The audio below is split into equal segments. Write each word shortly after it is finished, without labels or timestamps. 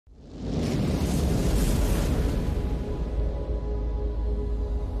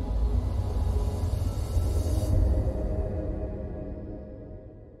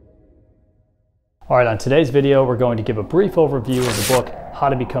All right, on today's video, we're going to give a brief overview of the book, How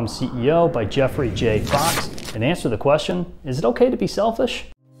to Become CEO by Jeffrey J. Fox, and answer the question, is it okay to be selfish?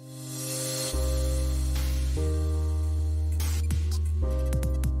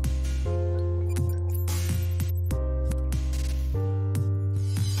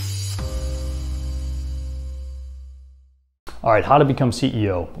 All right, How to Become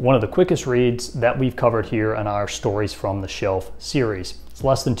CEO, one of the quickest reads that we've covered here on our Stories from the Shelf series. It's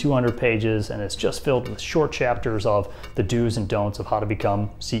less than 200 pages and it's just filled with short chapters of the do's and don'ts of how to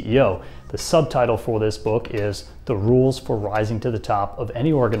become CEO. The subtitle for this book is The Rules for Rising to the Top of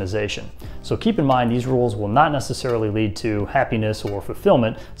Any Organization. So keep in mind, these rules will not necessarily lead to happiness or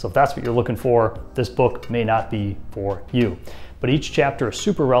fulfillment. So if that's what you're looking for, this book may not be for you. But each chapter is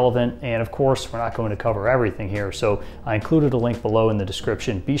super relevant, and of course, we're not going to cover everything here, so I included a link below in the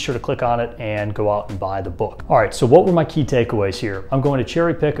description. Be sure to click on it and go out and buy the book. All right, so what were my key takeaways here? I'm going to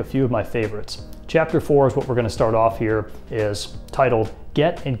cherry pick a few of my favorites. Chapter 4 is what we're going to start off here, is titled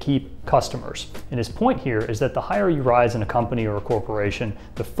Get and Keep Customers. And his point here is that the higher you rise in a company or a corporation,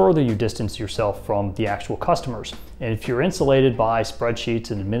 the further you distance yourself from the actual customers. And if you're insulated by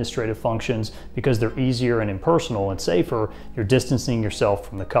spreadsheets and administrative functions because they're easier and impersonal and safer, you're distancing yourself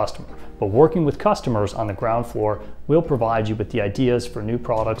from the customer. But working with customers on the ground floor will provide you with the ideas for new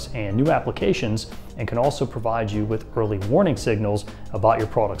products and new applications, and can also provide you with early warning signals about your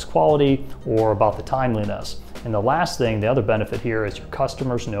product's quality or about the timeliness. And the last thing, the other benefit here, is your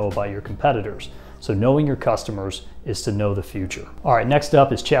customers know about your competitors. So knowing your customers is to know the future. All right, next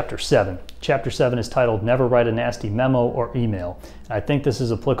up is Chapter 7. Chapter 7 is titled Never Write a Nasty Memo or Email. And I think this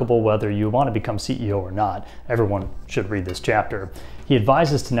is applicable whether you want to become CEO or not. Everyone should read this chapter. He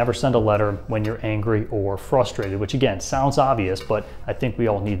advises to never send a letter when you're angry or frustrated, which again, sounds obvious, but I think we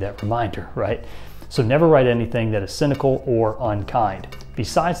all need that reminder, right? So never write anything that is cynical or unkind.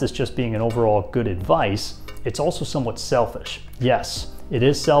 Besides this just being an overall good advice, it's also somewhat selfish. Yes, it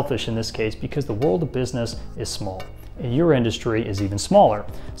is selfish in this case because the world of business is small and your industry is even smaller.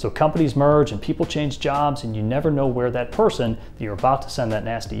 So companies merge and people change jobs, and you never know where that person that you're about to send that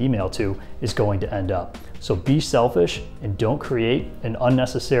nasty email to is going to end up. So be selfish and don't create an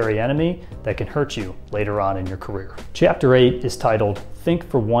unnecessary enemy that can hurt you later on in your career. Chapter 8 is titled Think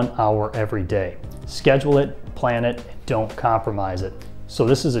for 1 hour every day. Schedule it, plan it, and don't compromise it. So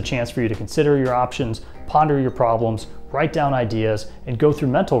this is a chance for you to consider your options, ponder your problems, write down ideas, and go through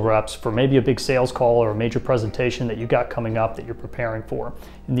mental reps for maybe a big sales call or a major presentation that you got coming up that you're preparing for.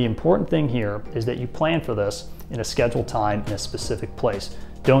 And the important thing here is that you plan for this in a scheduled time in a specific place.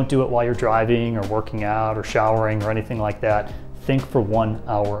 Don't do it while you're driving or working out or showering or anything like that. Think for 1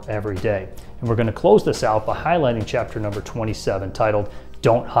 hour every day. And we're going to close this out by highlighting chapter number 27 titled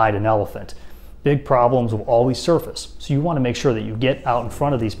Don't Hide an Elephant. Big problems will always surface, so you want to make sure that you get out in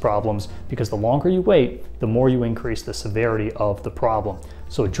front of these problems, because the longer you wait, the more you increase the severity of the problem.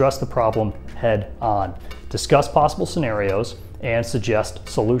 So address the problem head on. Discuss possible scenarios and suggest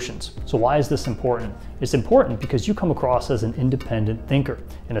solutions. So why is this important? It's important because you come across as an independent thinker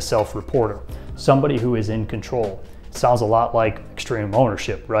and a self-reporter, somebody who is in control. It sounds a lot like extreme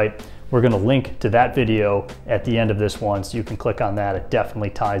ownership, right? We're going to link to that video at the end of this one, so you can click on that. It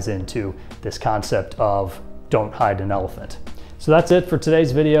definitely ties into this concept of don't hide an elephant. So that's it for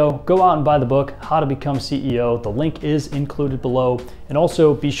today's video. Go out and buy the book, How to Become CEO. The link is included below. And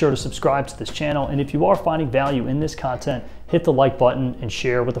also be sure to subscribe to this channel. And if you are finding value in this content, hit the like button and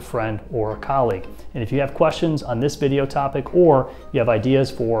share with a friend or a colleague. And if you have questions on this video topic, or you have ideas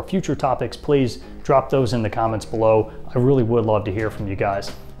for future topics, please drop those in the comments below. I really would love to hear from you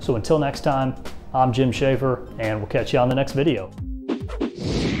guys. So until next time, I'm Jim Schaefer, and we'll catch you on the next video.